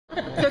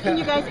So can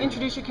you guys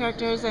introduce your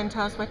characters and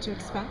tell us what to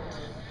expect?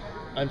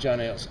 I'm John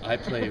Ailes. I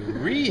play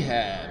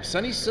Rehab,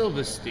 Sonny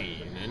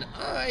Silverstein, and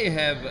I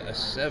have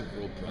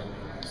several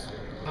pronouns.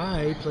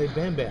 I play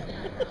Bam Bam,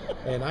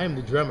 and I am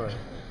the drummer,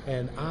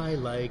 and I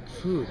like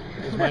food.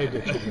 Is my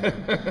addiction.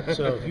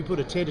 So if you put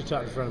a tater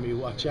tot in front of me,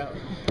 watch out.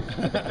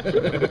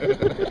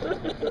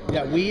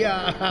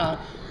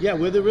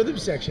 We're the rhythm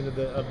section of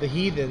the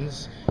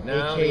Heathens,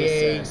 Now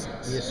aka the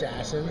Assassins. the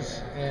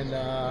Assassins, and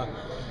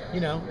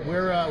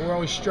we're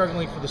always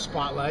struggling for the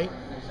spotlight.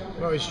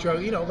 We're always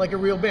struggling, like a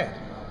real band.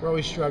 We're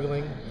always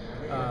struggling.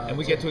 And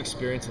we get to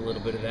experience a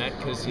little bit of that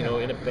because, in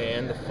a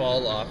band, the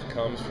fall off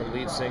comes from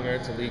lead singer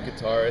to lead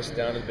guitarist,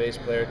 down to the bass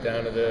player,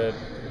 down to the...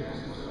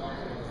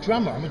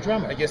 drummer. I'm a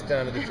drummer. I guess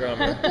down to the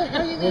drummer.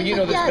 Well,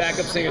 there's Yes.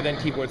 backup singer, then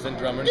keyboards, then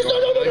drummer. No.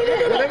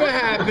 Whatever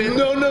happened.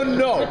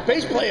 No.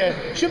 Bass player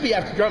should be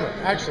after drummer,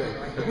 actually.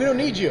 We don't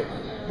need you.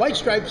 White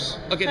Stripes.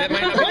 Okay, that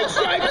might not White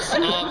Stripes.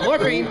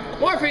 Morphine.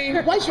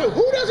 White Stripes.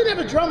 Who doesn't have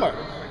a drummer?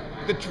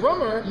 The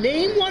drummer.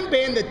 Name one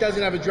band that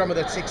doesn't have a drummer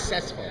that's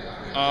successful.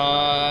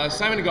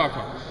 Simon and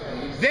Garfunkel.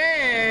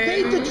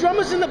 Then The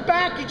drummer's in the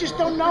back. You just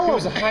don't know he him.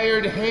 was a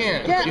hired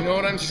hand. Yeah. You know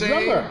what I'm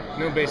saying? Drummer.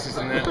 No basis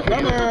in that.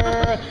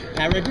 Drummer.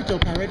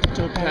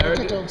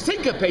 Paradiddle.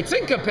 Syncopate.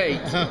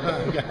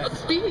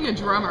 Speaking of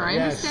drummer, I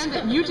Yes. understand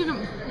that you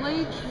didn't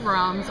play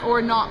drums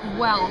or not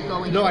well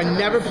going No, I into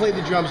never this. played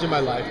the drums in my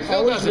life. Still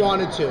Always doesn't.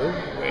 wanted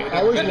to.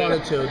 Always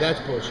wanted to. That's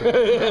bullshit.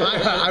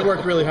 I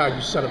worked really hard,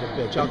 you son of a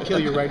bitch. I'll kill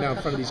you right now in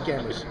front of these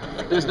cameras.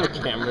 There's no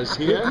cameras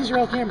here. These are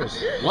all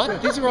cameras.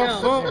 What? These are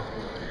all phone.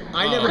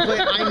 I never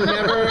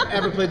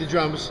ever played the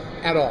drums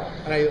at all,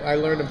 and I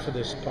learned them for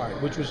this part,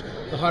 which was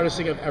the hardest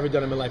thing I've ever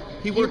done in my life.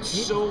 He worked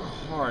so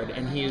hard,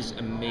 and he is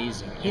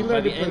amazing. He And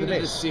learned by to the play end the of the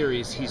bass.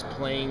 series, he's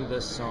playing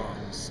the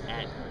songs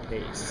at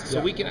pace, so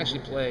Yeah. we can actually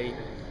play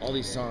all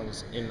these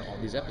songs in all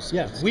these episodes.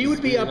 Yeah, we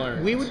would be up.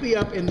 learned. We would be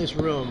up in this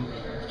room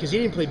because he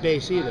didn't play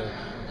bass either.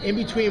 In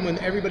between, when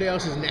everybody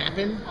else is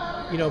napping,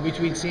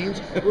 between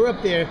scenes, we're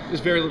up there. There's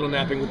very little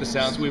napping with the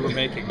sounds we were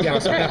making. Yeah,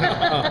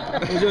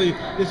 there's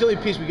the only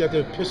piece we got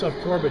to piss off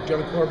Corbett.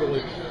 John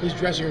Corbett, his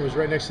dressing room was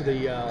right next to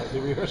the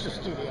rehearsal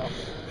studio.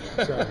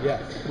 So yeah,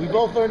 we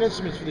both learned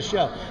instruments for the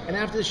show. And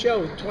after the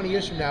show, 20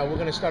 years from now, we're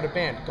going to start a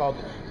band called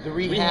the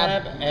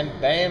Rehab and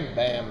Bam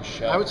Bam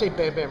Show. I would say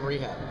Bam Bam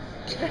Rehab.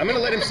 I'm going to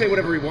let him say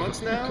whatever he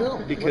wants now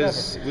Cool.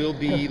 because we'll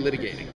be litigating.